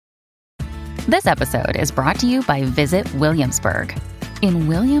This episode is brought to you by Visit Williamsburg. In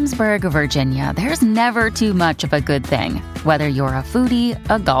Williamsburg, Virginia, there's never too much of a good thing. Whether you're a foodie,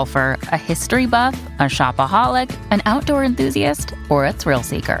 a golfer, a history buff, a shopaholic, an outdoor enthusiast, or a thrill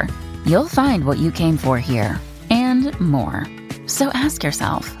seeker, you'll find what you came for here and more. So ask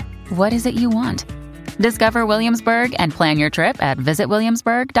yourself, what is it you want? Discover Williamsburg and plan your trip at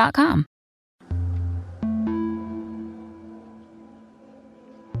visitwilliamsburg.com.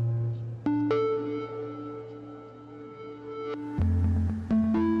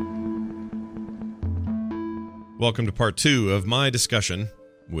 Welcome to part 2 of my discussion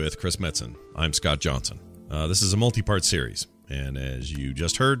with Chris Metzen. I'm Scott Johnson. This is a multi-part series, and as you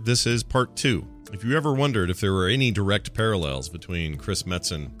just heard, this is part 2. If you ever wondered if there were any direct parallels between Chris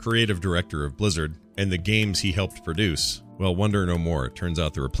Metzen, creative director of Blizzard, and the games he helped produce, well, wonder no more. It turns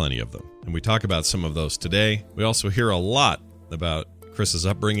out there were plenty of them. And we talk about some of those today. We also hear a lot about Chris's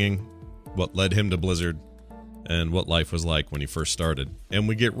upbringing, what led him to Blizzard, and what life was like when he first started. And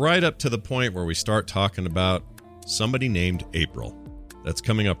we get right up to the point where we start talking about somebody named April. That's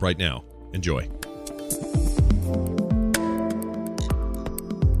coming up right now. Enjoy.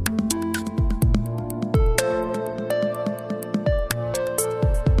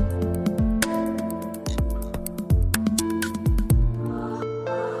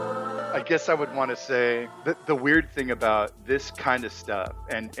 I guess I would want to say that the weird thing about this kind of stuff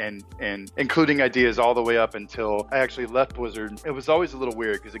and including ideas all the way up until I actually left Blizzard, it was always a little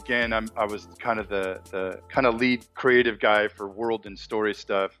weird because again, I was kind of the kind of lead creative guy for world and story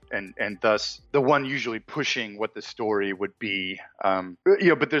stuff and thus the one usually pushing what the story would be.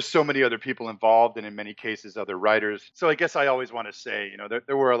 But there's so many other people involved and in many cases other writers. So I guess I always want to say,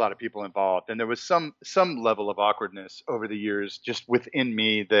 there were a lot of people involved and there was some level of awkwardness over the years just within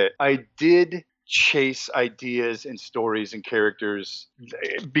me that I did chase ideas and stories and characters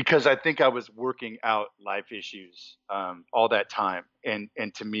because I think I was working out life issues all that time. And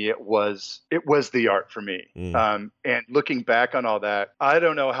to me, it was the art for me. And looking back on all that, I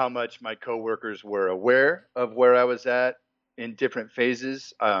don't know how much my coworkers were aware of where I was at in different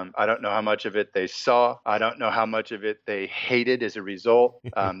phases. I don't know how much of it they saw. I don't know how much of it they hated as a result.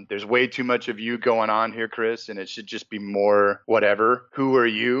 There's way too much of you going on here, Chris, and it should just be more whatever. Who are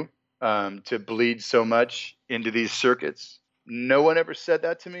you to bleed so much into these circuits? No one ever said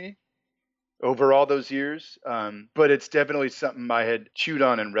that to me over all those years. But it's definitely something I had chewed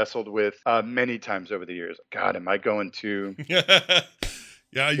on and wrestled with many times over the years. God, am I going to...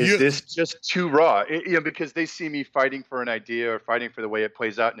 Is this just too raw? Because they see me fighting for an idea or fighting for the way it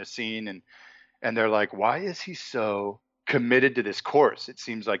plays out in a scene, and they're like, "Why is he so committed to this course? It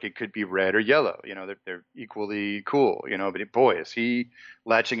seems like it could be red or yellow. They're equally cool. But boy, is he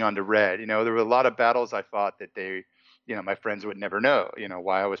latching onto red. There were a lot of battles I fought that they, my friends would never know.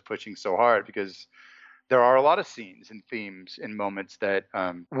 Why I was pushing so hard because." There are a lot of scenes and themes and moments that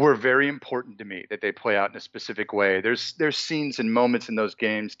were very important to me, that they play out in a specific way. There's scenes and moments in those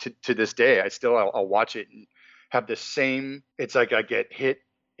games to this day. I'll watch it and have the same. It's like I get hit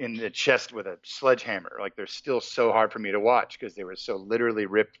in the chest with a sledgehammer. Like they're still so hard for me to watch because they were so literally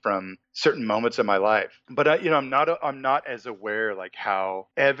ripped from certain moments of my life. But I'm not as aware like how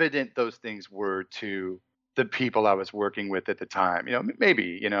evident those things were to the people I was working with at the time.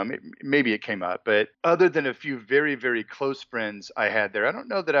 Maybe it came up, but other than a few very, very close friends I had there, I don't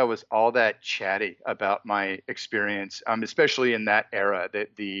know that I was all that chatty about my experience, especially in that era.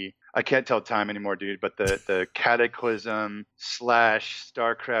 I can't tell time anymore, dude, but the Cataclysm /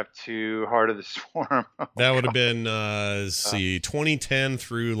 StarCraft 2 Heart of the Swarm. That would have been, 2010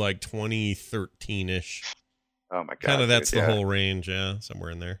 through like 2013-ish. Oh my God. Kind of that's the whole range, yeah,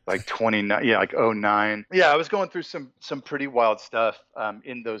 somewhere in there. Like 29, yeah, like 09. Yeah, I was going through some pretty wild stuff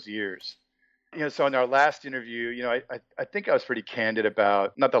in those years. So in our last interview, I think I was pretty candid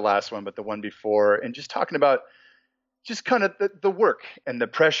about, not the last one, but the one before, and just talking about just kind of the work and the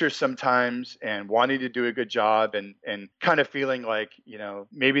pressure sometimes and wanting to do a good job and kind of feeling like,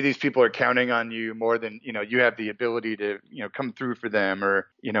 maybe these people are counting on you more than, you have the ability to, come through for them or,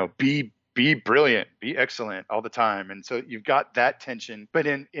 be brilliant, be excellent all the time. And so you've got that tension. But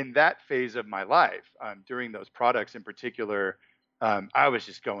in that phase of my life, during those products in particular, I was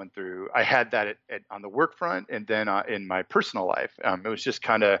just going through, I had that on the work front and then in my personal life. It was just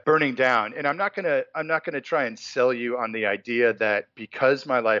kind of burning down. And I'm not gonna try and sell you on the idea that because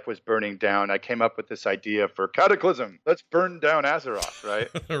my life was burning down, I came up with this idea for Cataclysm. Let's burn down Azeroth, right?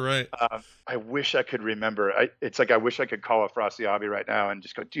 Right. I wish I could remember. It's like I wish I could call a Frosty right now and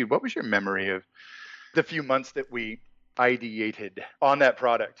just go, dude, what was your memory of the few months that we ideated on that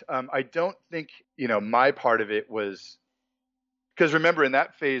product? I don't think, my part of it was Because remember, in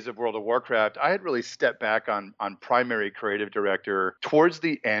that phase of World of Warcraft, I had really stepped back on primary creative director towards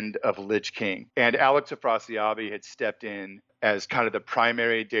the end of Lich King, and Alex Afrasiabi had stepped in as kind of the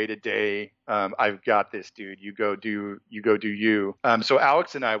primary day-to-day. I've got this, dude. You go do you. So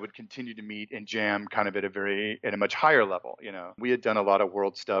Alex and I would continue to meet and jam kind of at a much higher level. We had done a lot of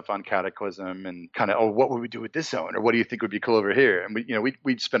world stuff on Cataclysm and kind of, what would we do with this zone, or what do you think would be cool over here? And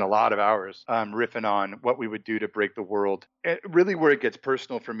we'd spend a lot of hours riffing on what we would do to break the world. And really, where it gets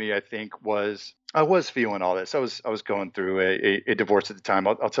personal for me, I think, was I was feeling all this. I was going through a divorce at the time.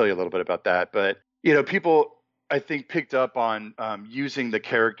 I'll tell you a little bit about that, but people, I think, picked up on using the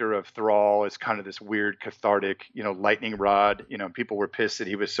character of Thrall as kind of this weird cathartic, lightning rod. People were pissed that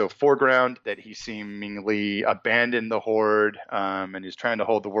he was so foreground, that he seemingly abandoned the Horde, and he's trying to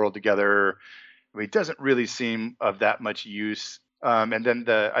hold the world together. He doesn't really seem of that much use. And then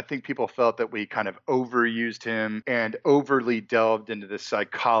I think people felt that we kind of overused him and overly delved into the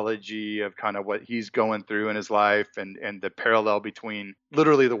psychology of kind of what he's going through in his life, and the parallel between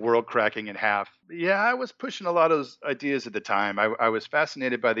literally the world cracking in half. Yeah, I was pushing a lot of those ideas at the time. I was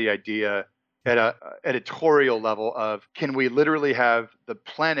fascinated by the idea at a editorial level of, can we literally have the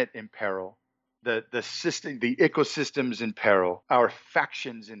planet in peril, the system, the ecosystems in peril, our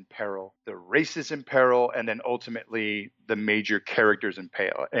factions in peril, the races in peril, and then ultimately the major characters in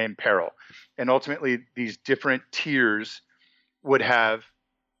peril. And ultimately, these different tiers would have,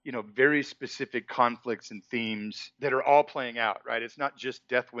 very specific conflicts and themes that are all playing out, right? It's not just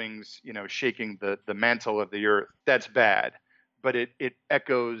Deathwings, shaking the mantle of the earth. That's bad, but it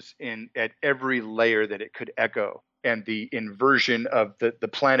echoes at every layer that it could echo. And the inversion of the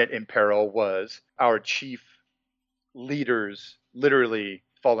planet in peril was our chief leaders literally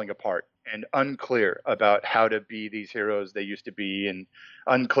falling apart and unclear about how to be these heroes they used to be, and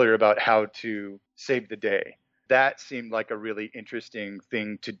unclear about how to save the day. That seemed like a really interesting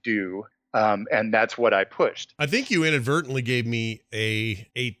thing to do. And that's what I pushed. I think you inadvertently gave me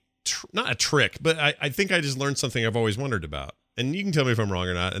not a trick, but I think I just learned something I've always wondered about. And you can tell me if I'm wrong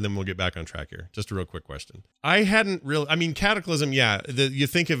or not, and then we'll get back on track here. Just a real quick question. Cataclysm, yeah. You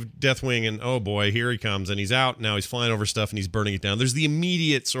think of Deathwing and, oh boy, here he comes, and he's out, now he's flying over stuff and he's burning it down. There's the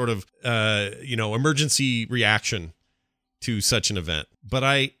immediate sort of, emergency reaction to such an event. But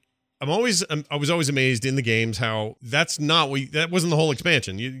I was always amazed in the games how that wasn't the whole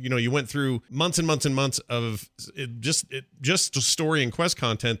expansion. You went through months and months and months of just story and quest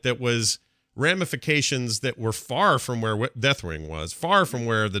content that was ramifications that were far from where Deathwing was, far from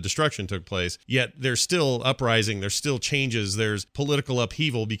where the destruction took place. Yet there's still uprising, there's still changes, there's political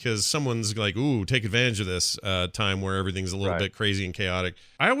upheaval because someone's like, ooh, take advantage of this time where everything's a little bit crazy and chaotic.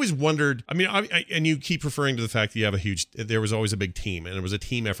 I always wondered, and you keep referring to the fact that there was always a big team, and it was a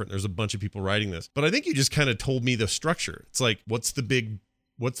team effort, and there's a bunch of people writing this. But I think you just kind of told me the structure. It's like, what's the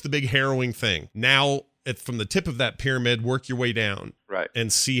big harrowing thing? Now, from the tip of that pyramid, work your way down, right,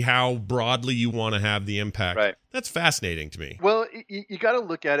 and see how broadly you want to have the impact. Right. That's fascinating to me. Well, you got to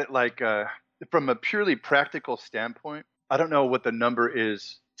look at it like from a purely practical standpoint. I don't know what the number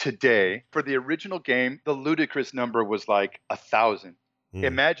is today. For the original game, the ludicrous number was like 1,000.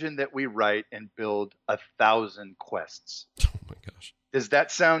 Imagine that we write and build 1,000 quests. Oh my gosh! Does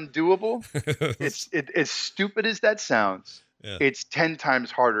that sound doable? It's as stupid as that sounds. Yeah. It's 10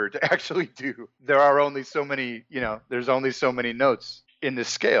 times harder to actually do. There are only so many, there's only so many notes in this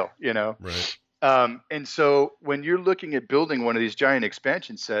scale, Right. And so when you're looking at building one of these giant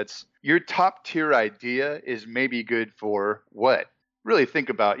expansion sets, your top tier idea is maybe good for what? Really think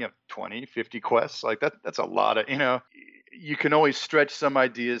about, 20, 50 quests. Like that's a lot of, you can always stretch some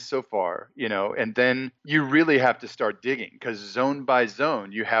ideas so far, and then you really have to start digging, because zone by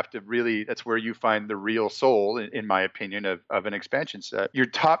zone, you have to really, that's where you find the real soul, in my opinion, of an expansion set. Your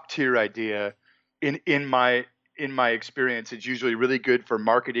top tier idea, in my experience, it's usually really good for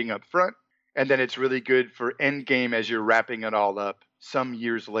marketing up front, and then it's really good for end game as you're wrapping it all up some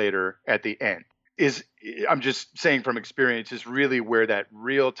years later at the end. I'm just saying from experience, is really where that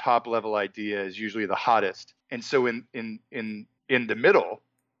real top level idea is usually the hottest. And so in the middle,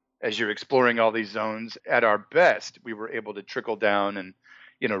 as you're exploring all these zones, at our best, we were able to trickle down and,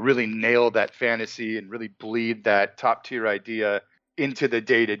 really nail that fantasy and really bleed that top tier idea into the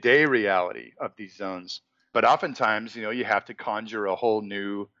day-to-day reality of these zones. But oftentimes, you have to conjure a whole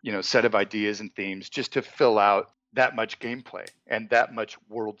new, set of ideas and themes just to fill out that much gameplay and that much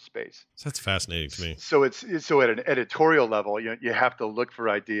world space. So that's fascinating to me. So so at an editorial level, you have to look for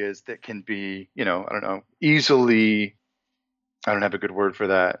ideas that can be, easily, I don't have a good word for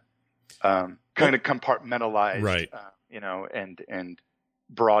that, kind of compartmentalized, right. And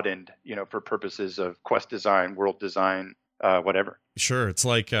broadened, for purposes of quest design, world design, whatever. Sure, it's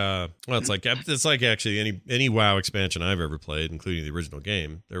like it's like actually any WoW expansion I've ever played, including the original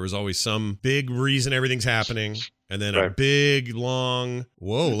game. There was always some big reason everything's happening, and then a big long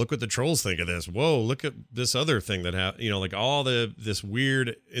whoa, look what the trolls think of this. Whoa, look at this other thing that happened. Like all this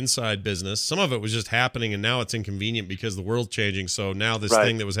weird inside business. Some of it was just happening, and now it's inconvenient because the world's changing. So now this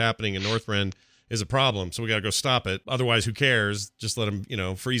thing that was happening in Northrend is a problem, so we got to go stop it. Otherwise, who cares? Just let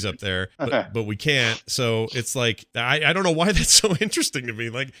them, freeze up there. But we can't. So it's like I don't know why that's so interesting to me.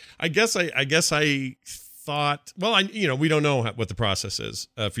 Like I guess I thought, well, we don't know what the process is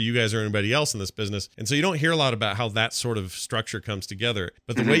for you guys or anybody else in this business, and so you don't hear a lot about how that sort of structure comes together.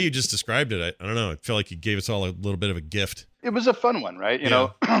 But the way you just described it, I don't know. I feel like you gave us all a little bit of a gift. It was a fun one, right? You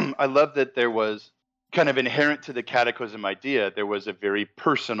know, I love that there was kind of inherent to the Cataclysm idea, there was a very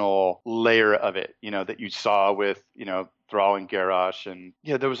personal layer of it, that you saw with, Thrall and Garrosh, and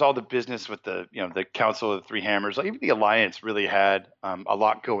there was all the business with the Council of the Three Hammers. Like, even the Alliance really had a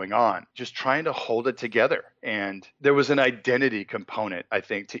lot going on, just trying to hold it together. And there was an identity component, I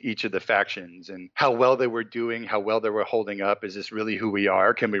think, to each of the factions and how well they were doing, how well they were holding up. Is this really who we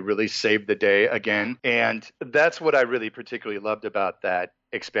are? Can we really save the day again? And that's what I really particularly loved about that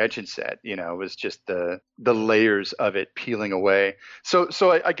expansion set. Was just the layers of it peeling away. So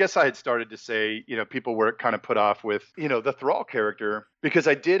I guess I had started to say, people were kind of put off with, the Thrall character, because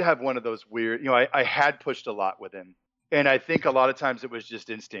I did have one of those weird, I had pushed a lot with him. And I think a lot of times it was just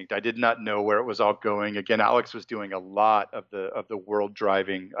instinct. I did not know where it was all going. Again, Alex was doing a lot of the world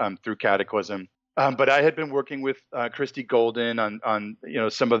driving through Cataclysm. But I had been working with Christy Golden on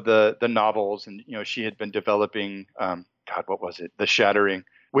some of the novels, and she had been developing what was it? The Shattering,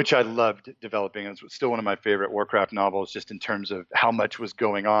 which I loved developing. It's still one of my favorite Warcraft novels, just in terms of how much was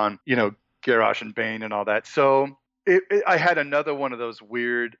going on. Garrosh and Bane and all that. So I had another one of those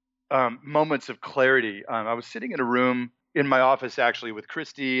weird moments of clarity. I was sitting in a room in my office, actually, with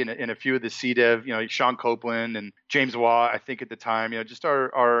Christy and a few of the CDev, Sean Copeland and James Waugh, I think at the time, just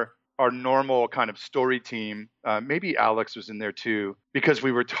our normal kind of story team. Maybe Alex was in there too, because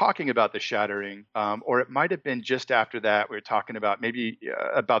we were talking about the Shattering, or it might have been just after that. We were talking about maybe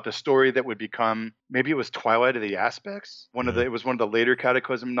about the story that would become, maybe it was Twilight of the Aspects. It was one of the later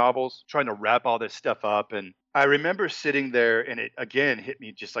Cataclysm novels, trying to wrap all this stuff up. And I remember sitting there, and it again hit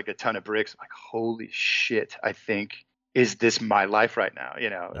me just like a ton of bricks. Like, holy shit, I think, is this my life right now?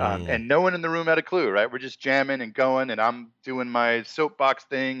 And no one in the room had a clue, right? We're just jamming and going, and I'm doing my soapbox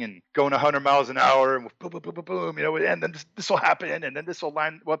thing and going 100 miles an hour, and boom, boom, boom, boom, boom, and then this will happen, and then this will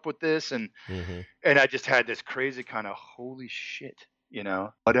line up with this, and I just had this crazy kind of holy shit,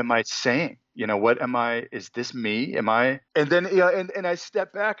 what am I saying? What am I? Is this me? Am I? And then and I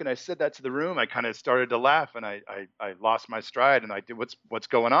stepped back and I said that to the room. I kind of started to laugh, and I lost my stride, and I did what's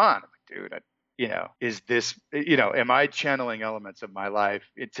going on? I'm like, dude, is this, am I channeling elements of my life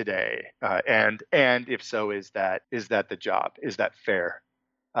today? And if so, is that the job? Is that fair?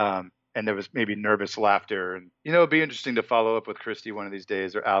 And there was maybe nervous laughter, and, it'd be interesting to follow up with Christy one of these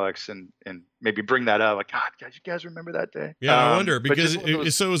days, or Alex, and maybe bring that up. Like, God, you guys remember that day? Yeah, I wonder, because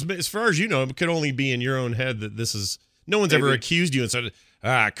as far as it could only be in your own head that this is, no one's ever accused you and said,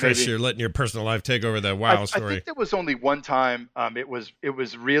 Chris, maybe you're letting your personal life take over that WoW story. I think there was only one time. It was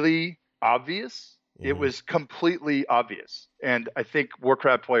really obvious. It was completely obvious, and I think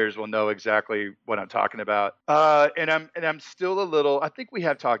Warcraft players will know exactly what I'm talking about. And I'm still a little. I think we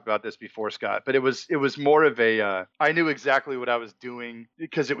have talked about this before, Scott, but it was more of a. I knew exactly what I was doing,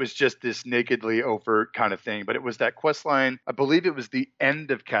 because it was just this nakedly overt kind of thing. But it was that quest line. I believe it was the end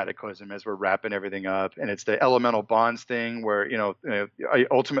of Cataclysm as we're wrapping everything up, and it's the elemental bonds thing where I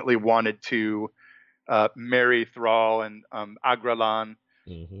ultimately wanted to marry Thrall and Agralan,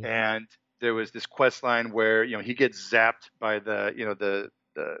 and there was this quest line where he gets zapped by the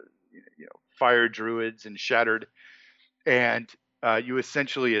fire druids and shattered, and you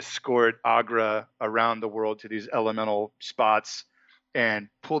essentially escort Agra around the world to these elemental spots and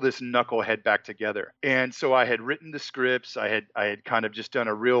pull this knucklehead back together. And so I had written the scripts. I had kind of just done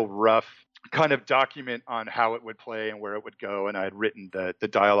a real rough kind of document on how it would play and where it would go, and I had written the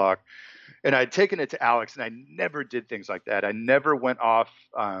dialogue. And I'd taken it to Alex, and I never did things like that. I never went off,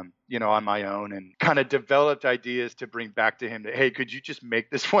 on my own and kind of developed ideas to bring back to him that, hey, could you just make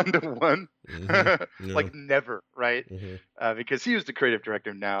this 1-to-1? Like, never, right? Because he was the creative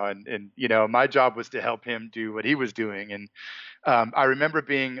director now, and my job was to help him do what he was doing. And I remember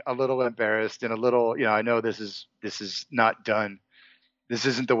being a little embarrassed and a little, I know this is not done. This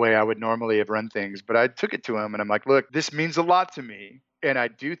isn't the way I would normally have run things, but I took it to him, and I'm like, look, this means a lot to me. And I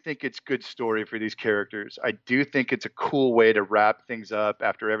do think it's good story for these characters. I do think it's a cool way to wrap things up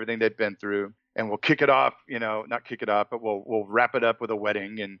after everything they've been through. and we'll kick it off, not kick it off, but we'll wrap it up with a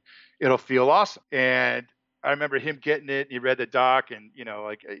wedding, and it'll feel awesome. And I remember him getting it. He read the doc, and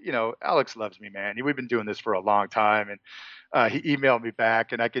Alex loves me, man. We've been doing this for a long time, and he emailed me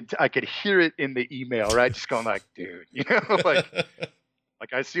back, and I could hear it in the email, right? Just going like, dude,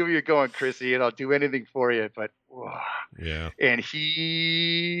 like I see where you're going, Chrissy, and I'll do anything for you, but yeah. And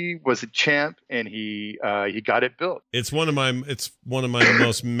he was a champ, and he got it built. It's one of my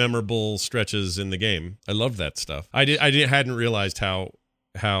most memorable stretches in the game. I love that stuff. I hadn't realized how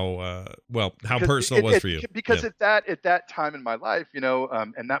personal it was for you. Because at that time in my life,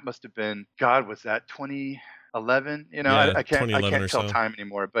 and that must have been, God, was that 2011? I can't tell time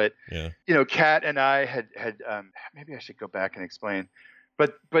anymore. But Kat and I had maybe I should go back and explain.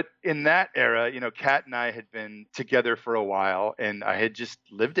 But in that era, Kat and I had been together for a while, and I had just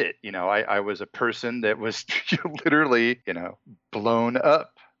lived it. I was a person that was literally, blown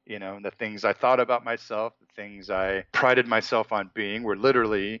up. The things I thought about myself, the things I prided myself on being, were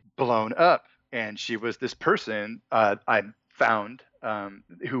literally blown up. And she was this person I found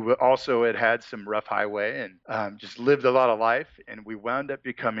who also had some rough highway, and just lived a lot of life. And we wound up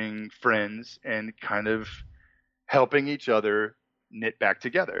becoming friends and kind of helping each other knit back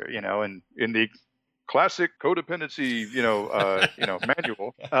together, and in the classic codependency,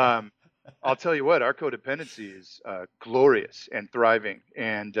 manual. I'll tell you what, our codependency is glorious and thriving,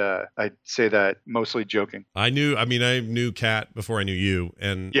 and I'd say that mostly joking. I knew Kat before I knew you,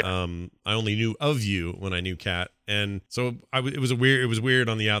 and I only knew of you when I knew Kat, and so it was weird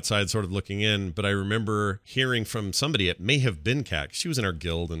on the outside, sort of looking in. But I remember hearing from somebody, it may have been Kat, 'cause she was in our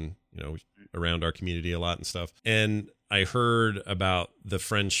guild and around our community a lot and stuff, and I heard about the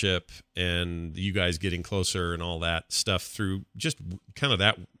friendship and you guys getting closer and all that stuff through just kind of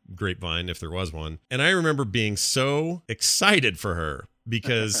that grapevine, if there was one. And I remember being so excited for her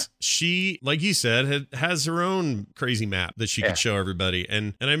because she, like you said, has her own crazy map that she could show everybody.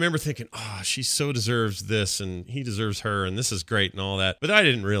 And I remember thinking, she so deserves this, and he deserves her, and this is great and all that. But I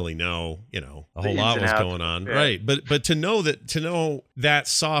didn't really know, a whole lot was going on. Yeah. Right. But to know that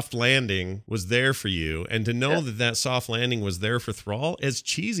soft landing was there for you, and to know that soft landing was there for Thrall, as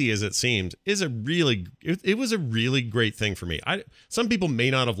cheesy as it seemed, it was a really great thing for me. Some people may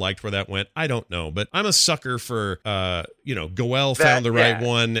not have liked where that went. I don't know, but I'm a sucker for, Goel found the right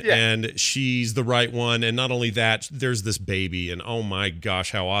one, and she's the right one. And not only that, there's this baby, and oh my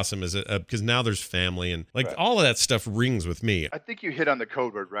gosh, how awesome is it? Because now there's family, and all of that stuff rings with me. I think you hit on the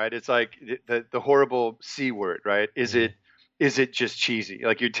code word, right? It's like the horrible C word, right? Is it just cheesy?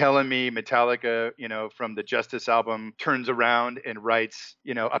 Like, you're telling me Metallica, from the Justice album, turns around and writes,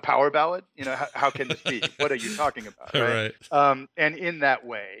 a power ballad? How can this be? What are you talking about? Right. And in that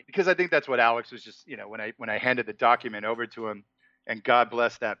way, because I think that's what Alex was just, when I handed the document over to him, and God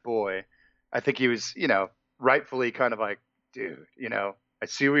bless that boy, I think he was, rightfully kind of like, dude, I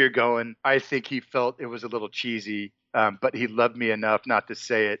see where you're going. I think he felt it was a little cheesy, but he loved me enough not to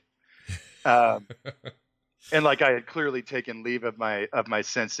say it. And like, I had clearly taken leave of my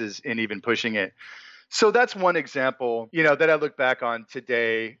senses in even pushing it. So that's one example, that I look back on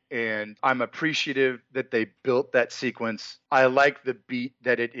today, and I'm appreciative that they built that sequence. I like the beat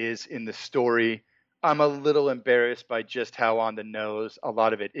that it is in the story. I'm a little embarrassed by just how on the nose a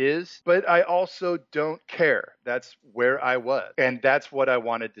lot of it is, but I also don't care. That's where I was, and that's what I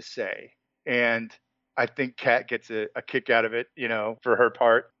wanted to say. And I think Kat gets a kick out of it, for her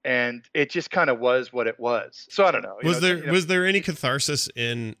part, and it just kind of was what it was. So I don't know. Was there any catharsis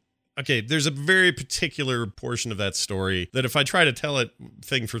in? Okay, there's a very particular portion of that story that if I try to tell it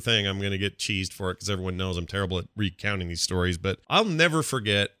thing for thing, I'm going to get cheesed for it, because everyone knows I'm terrible at recounting these stories. But I'll never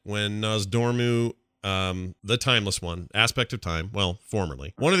forget when Nozdormu, the timeless one, aspect of time, well,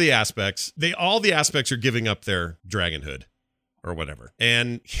 formerly, one of the aspects, all the aspects are giving up their dragonhood or whatever.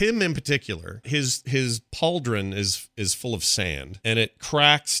 And him in particular, his pauldron is full of sand, and it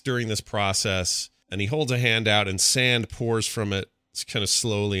cracks during this process, and he holds a hand out, and sand pours from it kind of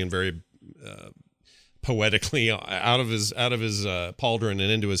slowly and very poetically out of his pauldron and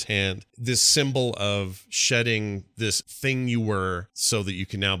into his hand. This symbol of shedding this thing you were so that you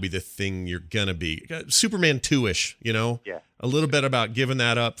can now be the thing you're gonna be. Superman 2-ish, Yeah. A little bit about giving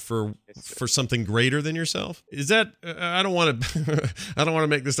that up for something greater than yourself. Is that? I don't want to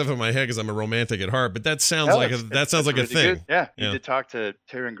make this stuff in my head because I'm a romantic at heart, but that sounds like a really thing. Good. Yeah. You did talk to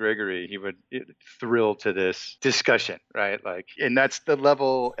Taryn Gregory. He would thrill to this discussion, right? Like, and that's the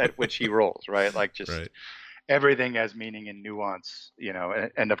level at which he rolls, right? Like, just everything has meaning and nuance,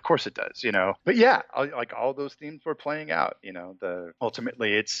 and of course it does, But yeah, like, all those themes were playing out,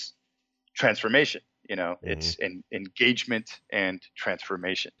 ultimately it's transformation. It's engagement and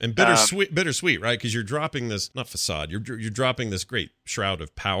transformation. And bittersweet, right? Because you're dropping this, not facade, you're dropping this great shroud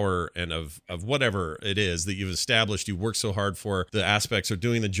of power and of whatever it is that you've established, you worked so hard for. The aspects are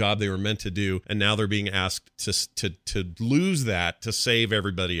doing the job they were meant to do, and now they're being asked to lose that to save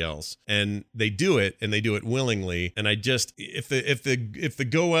everybody else. And they do it, and they do it willingly. And I just, if the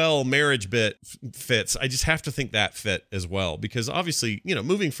Goel marriage bit fits, I just have to think that fit as well, because obviously,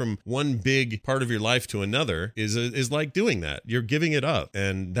 moving from one big part of your life to another is like doing that. You're giving it up,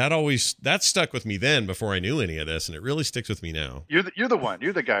 and that stuck with me then before I knew any of this, and it really sticks with me now. You're the one.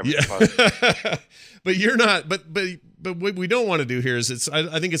 You're the guy. Yeah. But you're not. But what we don't want to do here is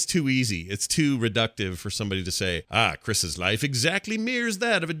I think it's too easy. It's too reductive for somebody to say, Chris's life exactly mirrors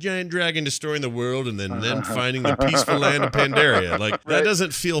that of a giant dragon destroying the world and then finding the peaceful land of Pandaria. Like, that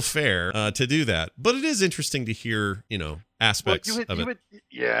doesn't feel fair to do that. But it is interesting to hear, aspects of it.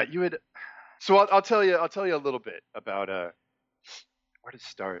 You would. So I'll tell you a little bit about where to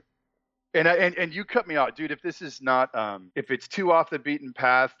start. And you cut me out, dude. If this is not, if it's too off the beaten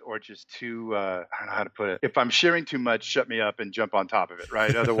path or just too, I don't know how to put it. If I'm sharing too much, shut me up and jump on top of it,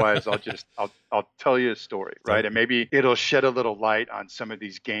 right? Otherwise, I'll tell you a story, right? And maybe it'll shed a little light on some of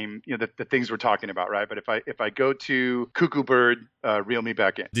these the things we're talking about, right? But if I go to Cuckoo Bird, reel me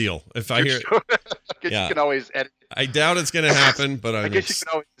back in. Deal. If I hear, you can always edit. I doubt it's going to happen, but I guess you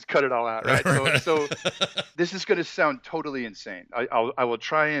can always just cut it all out, right? Right. So this is going to sound totally insane. I will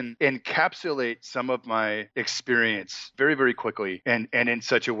try and encapsulate some of my experience very, very quickly, and in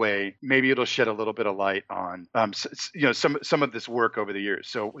such a way, maybe it'll shed a little bit of light on some of this work over the years.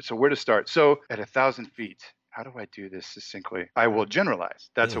 So where to start? So at 1,000 feet. How do I do this succinctly? I will generalize.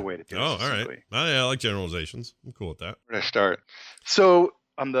 That's a way to do it. Oh, all right. I like generalizations. I'm cool with that. Where do I start? So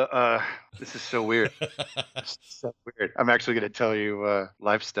this is so weird. This is so weird. I'm actually going to tell you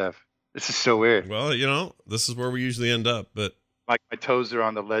life stuff. This is so weird. Well, this is where we usually end up, but my toes are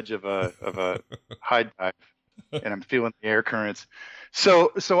on the ledge of a high dive, and I'm feeling the air currents.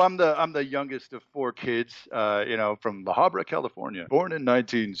 So I'm the youngest of 4 kids, from La Habra, California. Born in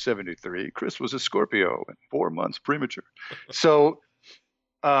 1973. Chris was a Scorpio and 4 months premature. So,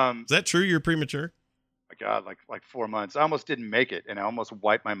 is that true? You're premature? My God, like 4 months. I almost didn't make it, and I almost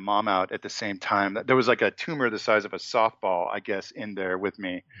wiped my mom out at the same time. There was like a tumor the size of a softball, I guess, in there with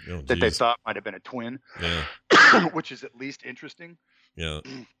me that they thought might have been a twin, which is at least interesting. Yeah.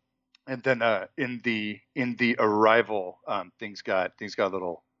 And then in the arrival, things got a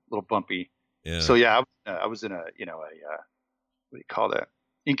little bumpy. Yeah. So I was in a what do you call that?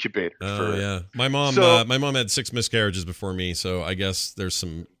 Incubator. My mom had 6 miscarriages before me, so I guess there's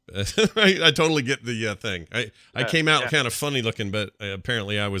some. I totally get the thing. I came out kind of funny looking, but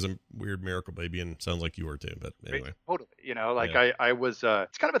apparently I was a weird miracle baby, and sounds like you were too. But anyway, totally. I was.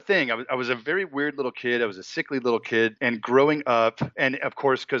 It's kind of a thing. I was a very weird little kid. I was a sickly little kid, and growing up, and of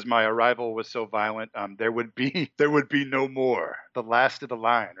course, because my arrival was so violent, there would be no more. The last of the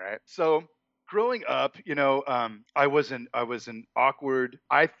line, right? So. Growing up, I was an awkward,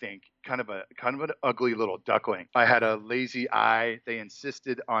 I think, kind of an ugly little duckling. I had a lazy eye. They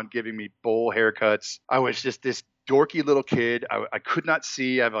insisted on giving me bowl haircuts. I was just this dorky little kid. I could not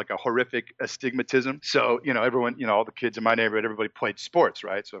see. I have like a horrific astigmatism. So, everyone, all the kids in my neighborhood, everybody played sports,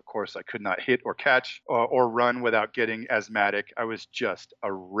 right? So, of course, I could not hit or catch or run without getting asthmatic. I was just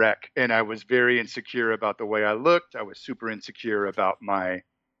a wreck. And I was very insecure about the way I looked. I was super insecure about my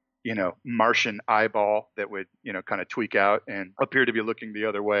Martian eyeball that would, kind of tweak out and appear to be looking the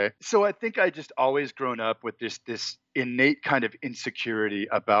other way. So I think I just always grown up with this innate kind of insecurity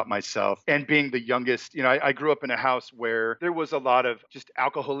about myself, and being the youngest, I grew up in a house where there was a lot of just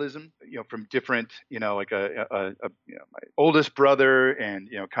alcoholism, from different, like my oldest brother and,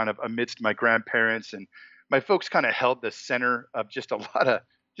 kind of amidst my grandparents, and my folks kind of held the center of just a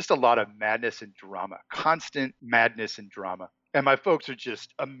lot of madness and drama, constant madness and drama. And my folks are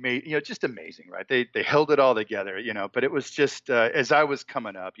just amazing, just amazing, right? They held it all together, but it was just, as I was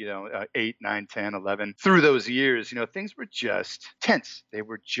coming up, 8, 9, 10, 11, through those years, things were just tense. They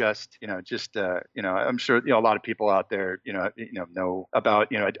were just, I'm sure, a lot of people out there, know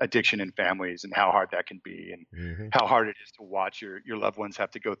about, addiction in families and how hard that can be, and how hard it is to watch your loved ones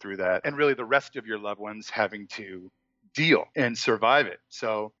have to go through that. And really the rest of your loved ones having to deal and survive it.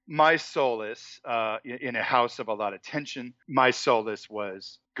 So my solace in a house of a lot of tension, my solace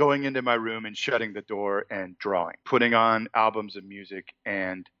was going into my room and shutting the door and drawing, putting on albums of music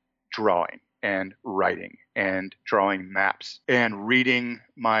and drawing and writing and drawing maps and reading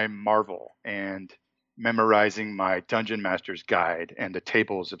my Marvel and memorizing my Dungeon Master's Guide and the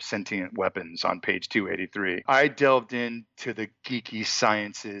tables of sentient weapons on page 283. I delved into the geeky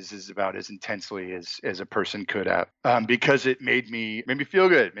sciences as about as intensely as a person could have, because it made me feel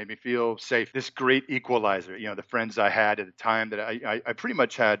good, made me feel safe. This great equalizer, the friends I had at the time, that I pretty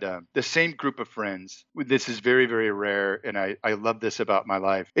much had the same group of friends. This is very, very rare, and I love this about my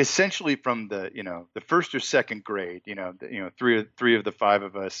life. Essentially from the first or second grade,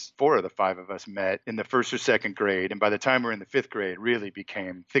 four of the five of us met in the first or second grade, and by the time we're in the fifth grade, really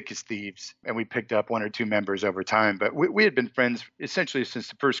became thick as thieves, and we picked up one or two members over time. But we had been friends essentially since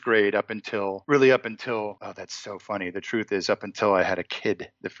the first grade up until, oh, that's so funny. The truth is, up until I had a kid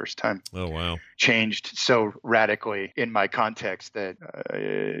the first time. Oh, wow. Changed so radically in my context that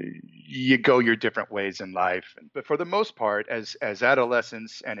you go your different ways in life. But for the most part, as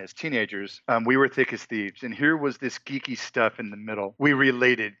adolescents and as teenagers, we were thick as thieves. And here was this geeky stuff in the middle. We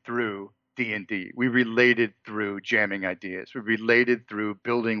related through D&D. We related through jamming ideas. We related through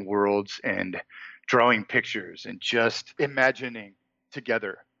building worlds and drawing pictures and just imagining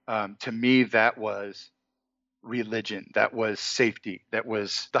together. To me, that was religion. That was safety. That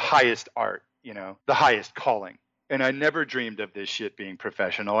was the highest art, the highest calling. And I never dreamed of this shit being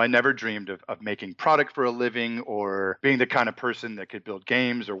professional. I never dreamed of making product for a living or being the kind of person that could build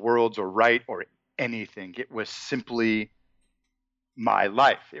games or worlds or write or anything. It was simply my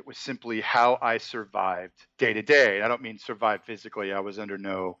life. It was simply how I survived day to day. I don't mean survive physically. I was under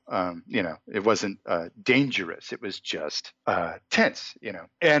no, it wasn't dangerous. It was just tense,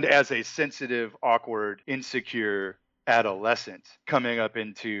 And as a sensitive, awkward, insecure adolescent coming up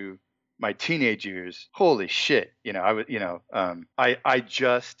into my teenage years, holy shit, I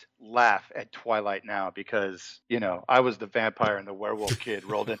just laugh at Twilight now because, I was the vampire and the werewolf kid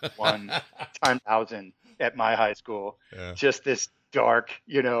rolled into one time thousand at my high school. Yeah. Just this dark,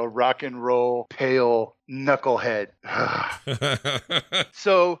 rock and roll, pale knucklehead.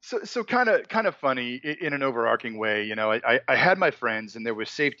 So kind of funny in an overarching way. I had my friends and there was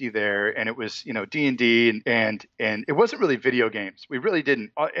safety there, and it was, D&D and it wasn't really video games. We really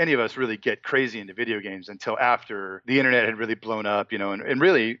didn't, any of us really get crazy into video games until after the internet had really blown up, and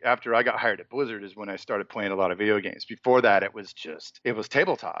really after I got hired at Blizzard is when I started playing a lot of video games. Before that, it was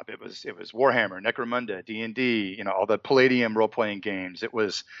tabletop. It was Warhammer, Necromunda, D&D, all the Palladium role-playing games. It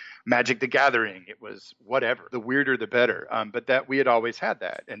was Magic the Gathering. It was whatever. The weirder, the better. But that we had always had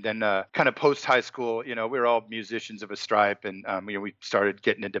that. And then kind of post high school, we were all musicians of a stripe, and we started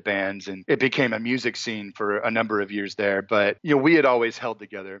getting into bands, and it became a music scene for a number of years there. But we had always held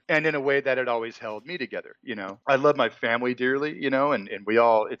together, and in a way that had always held me together. I love my family dearly, and we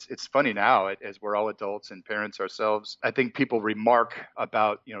all. It's funny now as we're all adults and parents ourselves. I think people remark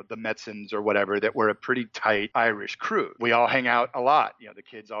about the Metzens or whatever that we're a pretty tight Irish crew. We all hang out a lot. The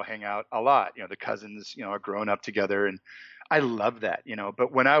kids all hang out a lot. The cousins, are growing up together, and I love that,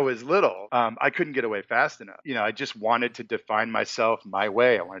 but when I was little, I couldn't get away fast enough. I just wanted to define myself my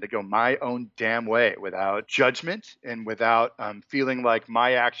way. I wanted to go my own damn way without judgment and without feeling like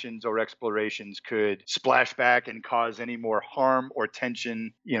my actions or explorations could splash back and cause any more harm or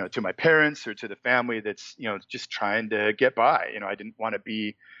tension, to my parents or to the family that's, just trying to get by. I didn't want to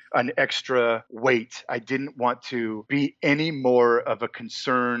be an extra weight. I didn't want to be any more of a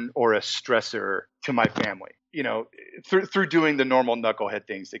concern or a stressor to my family. Through doing the normal knucklehead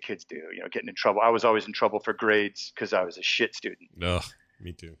things that kids do, getting in trouble. I was always in trouble for grades because I was a shit student. Ugh,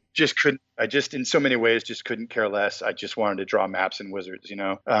 me too. I in so many ways just couldn't care less. I just wanted to draw maps and wizards,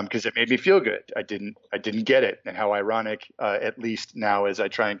 because it made me feel good. I didn't get it. And how ironic, at least now as I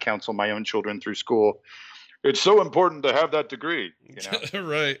try and counsel my own children through school, it's so important to have that degree,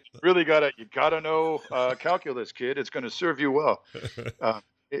 Right. Really you gotta know calculus, kid. It's going to serve you well.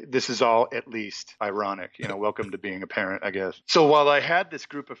 This is all at least ironic, welcome to being a parent, I guess. So while I had this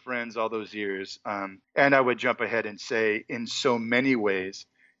group of friends all those years, and I would jump ahead and say in so many ways,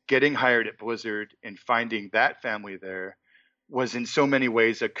 getting hired at Blizzard and finding that family there was in so many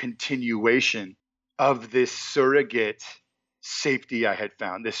ways a continuation of this surrogate safety I had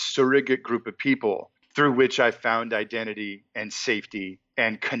found, this surrogate group of people through which I found identity and safety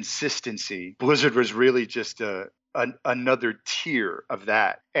and consistency. Blizzard was really just another tier of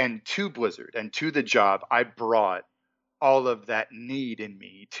that. And to Blizzard and to the job, I brought all of that need in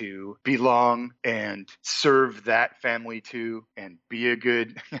me to belong and serve that family too, and be a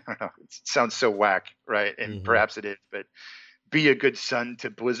good, I don't know, it sounds so whack, right? And perhaps it is, but be a good son to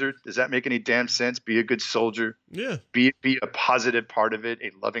Blizzard. Does that make any damn sense? Be a good soldier. Yeah. Be a positive part of it,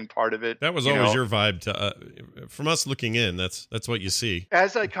 a loving part of it. That was always your vibe to from us looking in. That's what you see.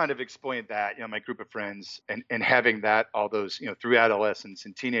 As I kind of explained that, my group of friends and having that all those, through adolescence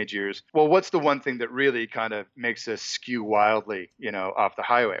and teenage years. Well, what's the one thing that really kind of makes us skew wildly, off the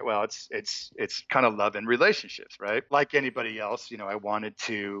highway? Well, it's kind of love and relationships, right? Like anybody else, I wanted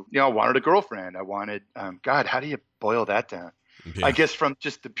a girlfriend. I wanted, God, how do you boil that down? Yeah. I guess from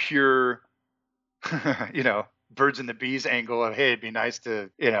just the pure, birds and the bees angle of, hey, it'd be nice to,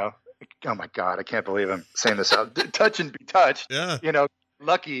 oh my God, I can't believe I'm saying this out. Touch and be touched. Yeah.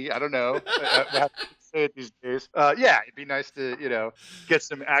 Lucky. I don't know. I have to say it these days. It'd be nice to, get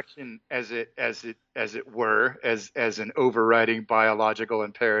some action as it were, as an overriding biological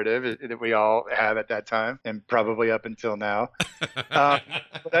imperative that we all have at that time and probably up until now.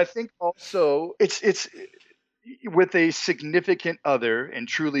 But I think also it's with a significant other and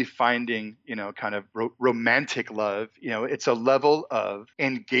truly finding, kind of romantic love, it's a level of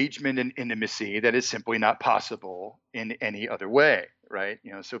engagement and intimacy that is simply not possible in any other way. Right.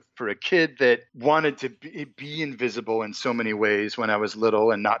 So for a kid that wanted to be invisible in so many ways when I was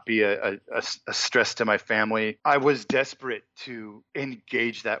little and not be a stress to my family, I was desperate to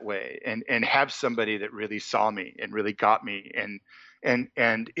engage that way and have somebody that really saw me and really got me and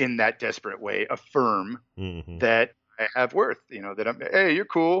in that desperate way affirm that I have worth, that hey, you're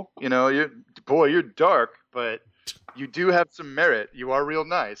cool. You're dark, but you do have some merit. You are real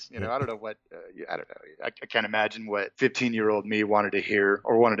nice. I don't know what, I don't know. I can't imagine what 15-year-old me wanted to hear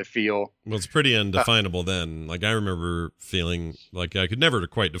or wanted to feel. Well, it's pretty undefinable then. Like I remember feeling like I could never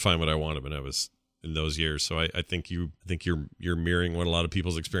quite define what I wanted when I was in those years. So I think you're mirroring what a lot of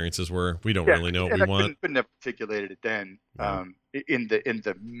people's experiences were. We don't really know what we want. Couldn't have articulated it then. In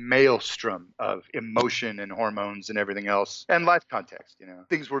the maelstrom of emotion and hormones and everything else and life context,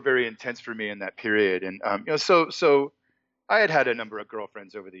 things were very intense for me in that period. And, so I had a number of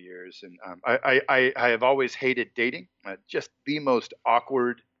girlfriends over the years, and I have always hated dating. Just the most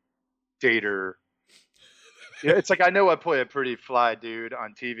awkward dater. It's like, I know I play a pretty fly dude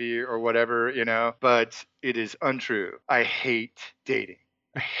on TV or whatever, but it is untrue. I hate dating.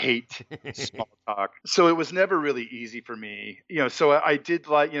 I hate small talk. So it was never really easy for me, so I did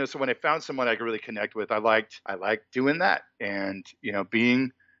like, so when I found someone I could really connect with, I liked doing that and,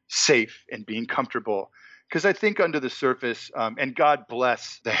 being safe and being comfortable. Because I think under the surface, and God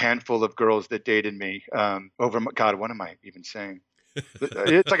bless the handful of girls that dated me God, what am I even saying?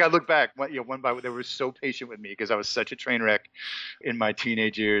 It's like I look back, one by one, they were so patient with me because I was such a train wreck in my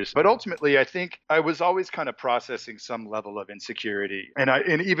teenage years. But ultimately, I think I was always kind of processing some level of insecurity, and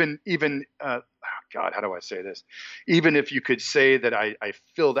even God, how do I say this? Even if you could say that I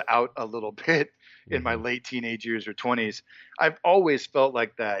filled out a little bit in my late teenage years or 20s, I've always felt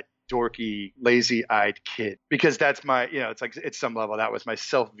like that dorky, lazy-eyed kid, because that's my, it's like at some level that was my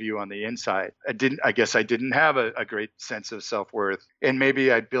self-view on the inside. I guess I didn't have a great sense of self-worth, and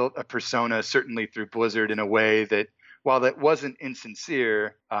maybe I built a persona, certainly through Blizzard, in a way that, while that wasn't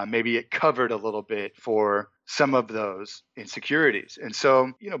insincere, maybe it covered a little bit for some of those insecurities. And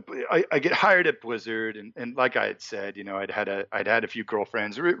so, I get hired at Blizzard, and like I had said, I'd had a few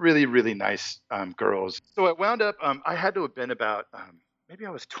girlfriends, really, really nice girls. So it wound up, I had to have been about maybe I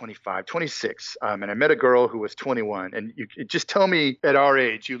was 25, 26, and I met a girl who was 21. And you just tell me at our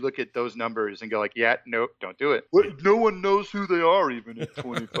age, you look at those numbers and go like, yeah, nope, don't do it. No one knows who they are even at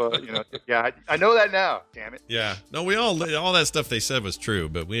 25. Yeah, I know that now, damn it. Yeah, no, all that stuff they said was true,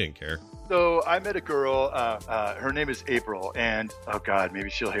 but we didn't care. So I met a girl, her name is April, and oh God, maybe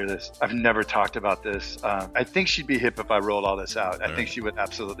she'll hear this. I've never talked about this. I think she'd be hip if I rolled all this out. I think she would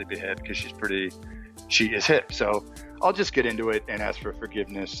absolutely be hip because she is hip. So I'll just get into it and ask for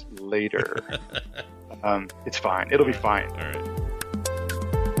forgiveness later. It's fine. It'll be fine. All right.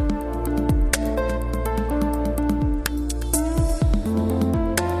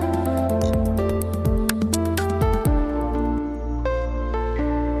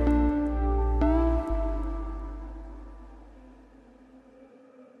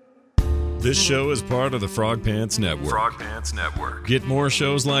 This show is part of the Frog Pants Network. Frog Pants Network. Get more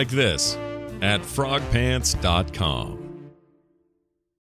shows like this at frogpants.com.